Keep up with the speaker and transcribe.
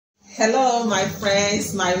Hello, my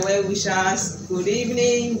friends, my well wishers. Good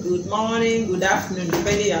evening, good morning, good afternoon,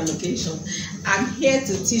 depending on location. I'm here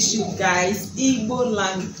to teach you guys Igbo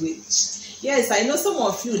language. Yes, I know some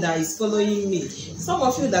of you that is following me. Some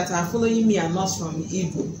of you that are following me are not from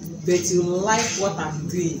Igbo, but you like what I'm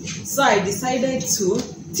doing. So I decided to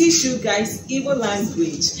teach you guys Igbo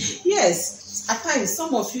language. Yes, at times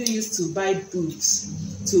some of you used to buy books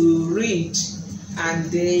to read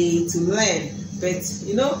and to learn. But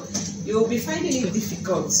you'll be finding it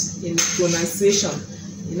difficult in pronunciation,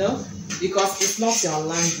 because it's not your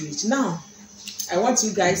language. Now, I want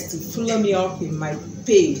you guys to follow me up in my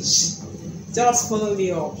page. Just follow me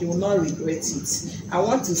up, you will not regret it. I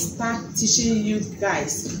want to start teaching you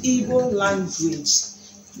guys Igbo language.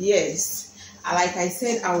 Yes, like I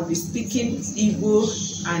said, I will be speaking Igbo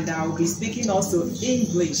and I will be speaking also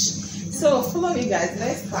English. So follow me, guys.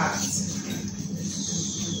 Let's start.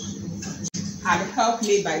 And help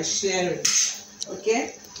me by sharing.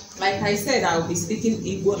 Okay, like I said, I will be speaking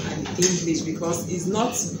Igbo and English because it's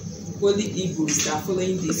not only Igbos that are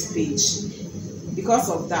following this page. Because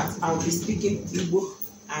of that, I will be speaking Igbo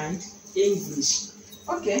and English.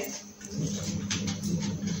 Okay.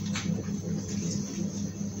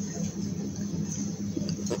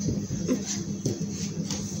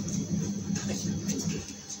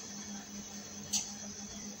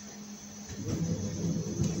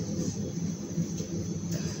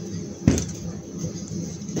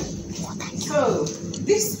 So,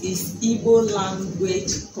 this is Igbo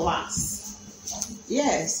language class.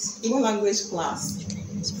 Yes, Igbo language class.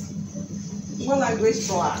 Igbo language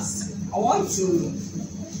class. I want to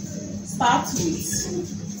start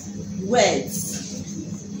with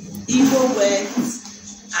words, Igbo words,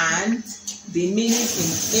 and the meaning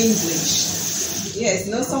in English. Yes,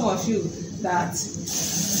 some of you that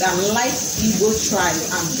like Igbo tribe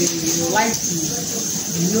and they like to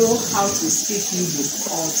know how to speak Igbo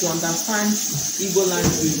or to understand Igbo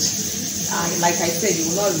language. And like I said, you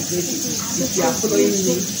will not regret it if you are following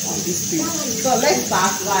me on this page. So let's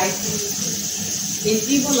start. Like in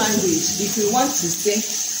Igbo language, if you want to say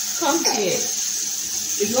come here,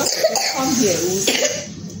 if you want to say come here, we will say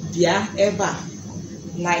bia eba.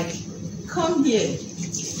 Like come here,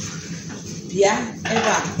 bia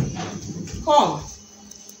eba. Come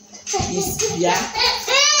is bia.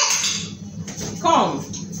 Come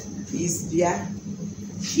is bia.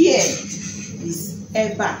 Here is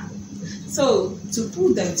eba. So to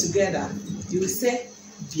put them together, you say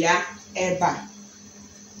bia eba.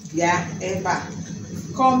 Bia eba.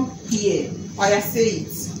 Come here. Or you say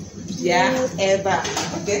it. Bia eba.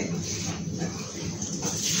 Okay?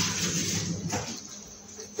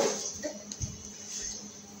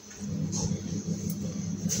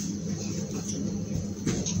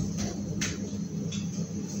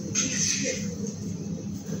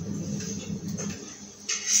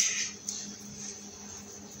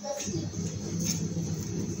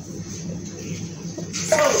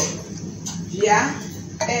 So, bia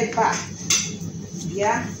eba.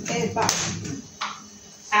 Bia eba.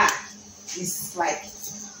 Ah, it's like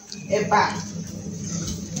eba.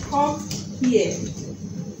 Come here.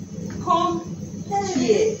 Come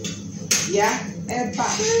here. Bia eba.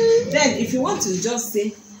 Then, if you want to just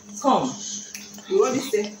say come, you only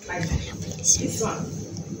say like this one.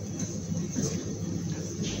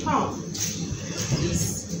 Come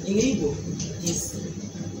is in Igbo is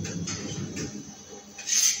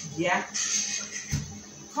bia.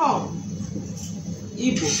 Come.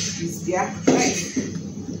 Igbo is bia. Right?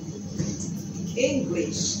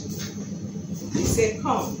 English, you say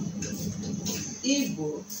come.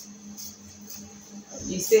 Igbo,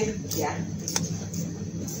 you say bia.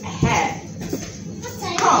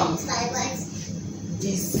 Come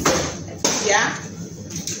is bia.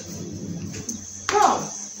 Come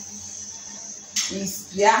is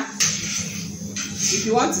bia. If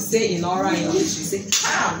you want to say in oral English, you say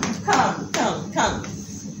come.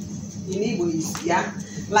 In Igbo is bia.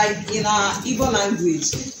 Like in our Igbo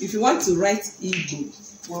language, if you want to write Igbo,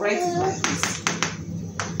 we'll write it like this.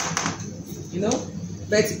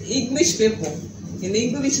 But English people, in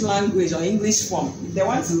English language or English form, if they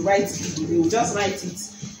want to write Igbo, they will just write it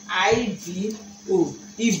I-B-O,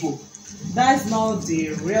 Igbo. That's not the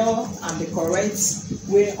real and the correct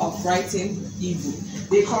way of writing Igbo.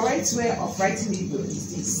 The correct way of writing Igbo is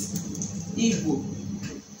this. Igbo.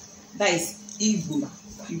 That is Igbo.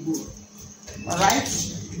 Igbo. Alright?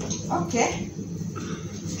 Okay.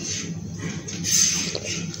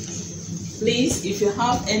 Please, if you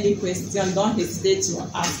have any question, don't hesitate to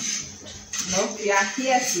ask. We are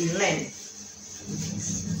here to learn.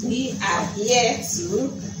 We are here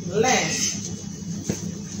to learn.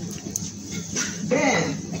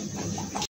 Then